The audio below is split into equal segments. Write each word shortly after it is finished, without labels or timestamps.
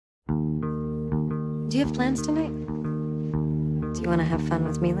Do you have plans tonight? Do you want to have fun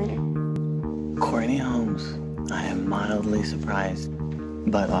with me later? Courtney Holmes. I am mildly surprised,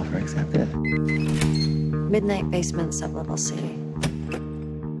 but offer accepted. Midnight basement, sublevel C.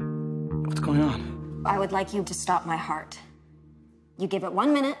 What's going on? I would like you to stop my heart. You give it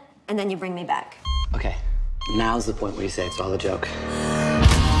 1 minute, and then you bring me back. Okay, now's the point where you say it's all a joke.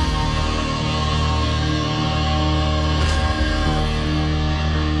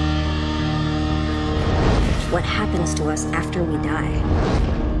 What happens to us after we die?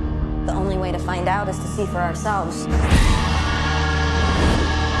 The only way to find out is to see for ourselves.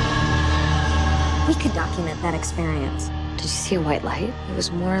 We could document that experience. Did you see a white light? It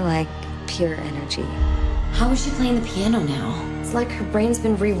was more like pure energy. How is she playing the piano now? It's like her brain's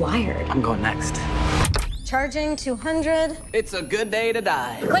been rewired. I'm going next. Charging 200. It's a good day to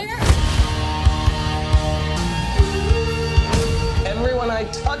die. Clear! Everyone I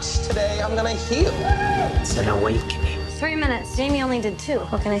touch today, I'm gonna heal. So now wake me. 3 minutes. Jamie only did 2.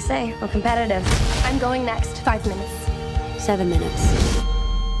 What can I say? We're competitive. I'm going next. 5 minutes. 7 minutes.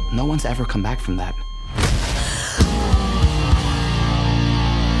 No one's ever come back from that.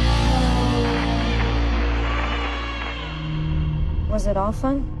 Was it all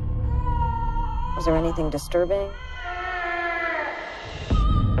fun? Was there anything disturbing?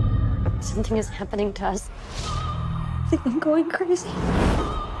 Something is happening to us. I think I'm going crazy.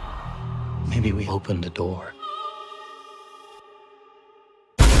 Maybe we opened the door.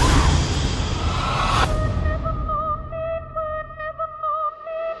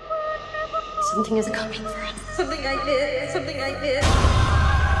 Something is coming for us. Something I did. Something I did.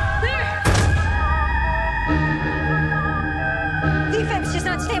 There! Defib's just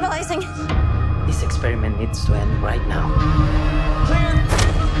not stabilizing. This experiment needs to end right now.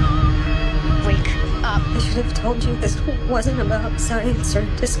 Wake up. I should have told you this wasn't about science or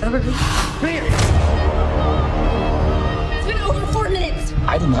discovery. It's been over 4 minutes.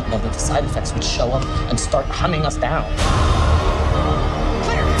 I did not know that the side effects would show up and start hunting us down.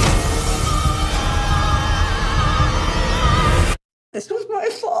 This was my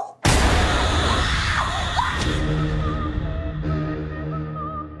fault.